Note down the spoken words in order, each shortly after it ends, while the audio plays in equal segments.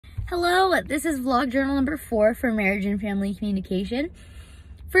Hello, this is vlog journal number 4 for marriage and family communication.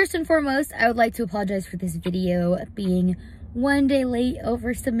 First and foremost, I would like to apologize for this video being one day late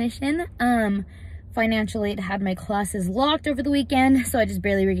over submission. Financially, I had my classes locked over the weekend, so I just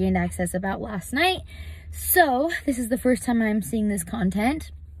barely regained access about last night. So this is the first time I'm seeing this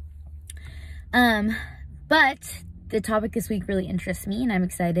content. But the topic this week really interests me and I'm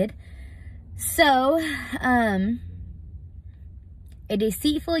excited. So, a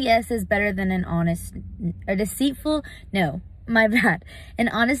deceitful yes is better than an honest, An honest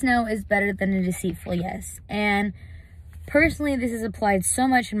no is better than a deceitful yes. And personally, this is applied so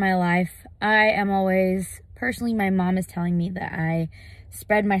much in my life. Personally, my mom is telling me that I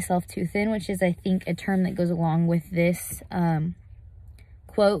spread myself too thin, which is, I think, a term that goes along with this,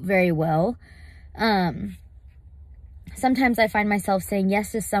 quote very well. Sometimes I find myself saying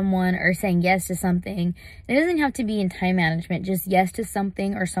yes to someone or saying yes to something. It doesn't have to be in time management, just yes to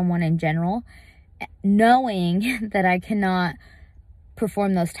something or someone in general, knowing that I cannot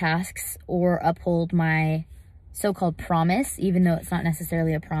perform those tasks or uphold my so-called promise, even though it's not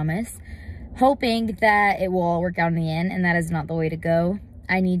necessarily a promise, hoping that it will all work out in the end, and that is not the way to go.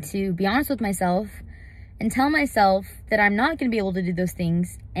 I need to be honest with myself and tell myself that I'm not going to be able to do those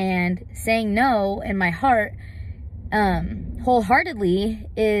things, and saying no in my heart wholeheartedly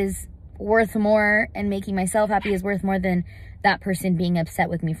is worth more, and making myself happy is worth more than that person being upset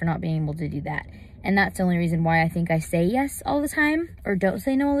with me for not being able to do that. And that's the only reason why I think I say yes all the time or don't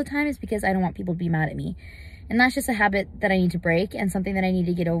say no all the time, is because I don't want people to be mad at me. And that's just a habit that I need to break and something that I need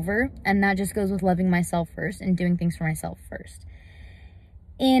to get over. And that just goes with loving myself first and doing things for myself first.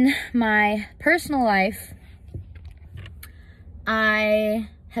 In my personal life, I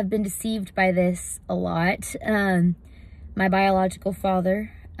have been deceived by this a lot. My biological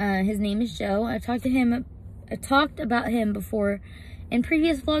father, his name is Joe. I talked about him before in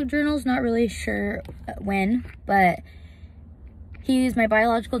previous vlog journals, not really sure when, but he was my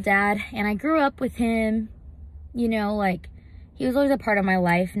biological dad, and I grew up with him, you know, like, he was always a part of my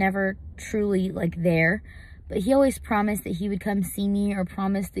life, never truly, like, there, but he always promised that he would come see me, or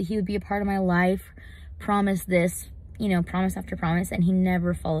promised that he would be a part of my life, promised this, you know, promise after promise, and he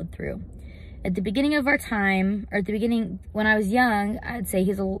never followed through. At the beginning of our time, or at the beginning, when I was young, I'd say he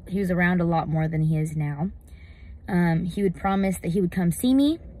was around a lot more than he is now. He would promise that he would come see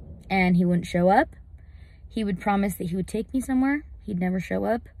me, and he wouldn't show up. He would promise that he would take me somewhere. He'd never show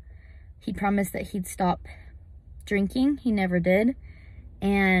up. He'd promise that he'd stop drinking. He never did.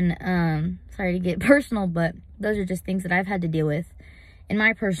 And, sorry to get personal, but those are just things that I've had to deal with in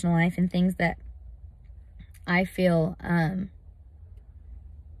my personal life, and things that I feel,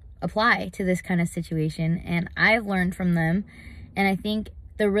 apply to this kind of situation, and I've learned from them. And I think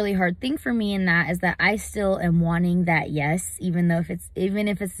the really hard thing for me in that is that I still am wanting that yes, even if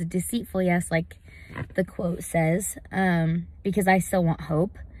it's a deceitful yes, like the quote says, because I still want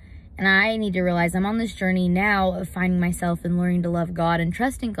hope. And I need to realize I'm on this journey now of finding myself and learning to love God and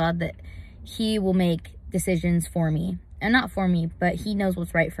trusting God that he will make decisions for me, and not for me, but he knows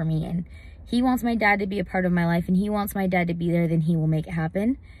what's right for me. And he wants my dad to be a part of my life, and he wants my dad to be there, then he will make it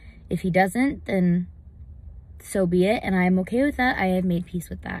happen. If he doesn't, then so be it, and I am okay with that. I have made peace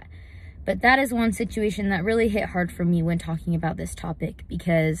with that. But that is one situation that really hit hard for me when talking about this topic,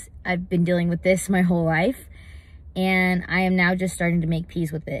 because I've been dealing with this my whole life, and I am now just starting to make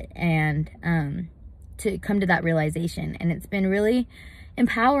peace with it, and to come to that realization. And it's been really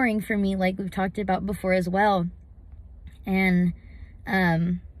empowering for me, like we've talked about before as well. And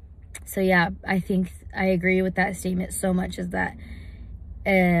so yeah, I think I agree with that statement so much, is that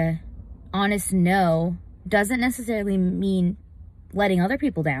honest no doesn't necessarily mean letting other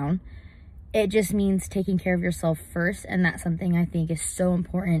people down. It just means taking care of yourself first, and that's something I think is so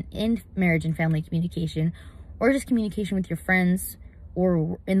important in marriage and family communication, or just communication with your friends,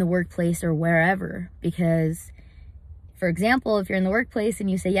 or in the workplace, or wherever. Because, for example, if you're in the workplace and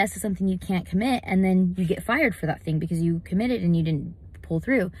you say yes to something you can't commit, and then you get fired for that thing because you committed and you didn't pull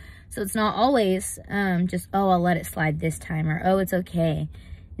through. So it's not always just, oh, I'll let it slide this time, or oh, it's okay.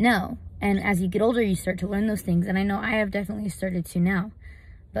 No. And as you get older, you start to learn those things. And I know I have definitely started to now.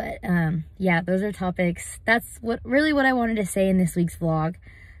 But yeah, those are topics. That's really what I wanted to say in this week's vlog.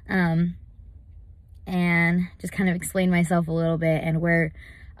 And just kind of explain myself a little bit and where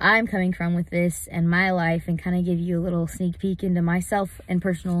I'm coming from with this and my life, and kind of give you a little sneak peek into myself and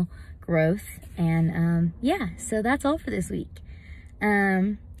personal growth. And yeah, so that's all for this week.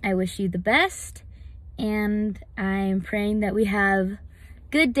 I wish you the best, and I'm praying that we have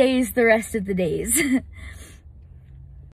good days the rest of the days.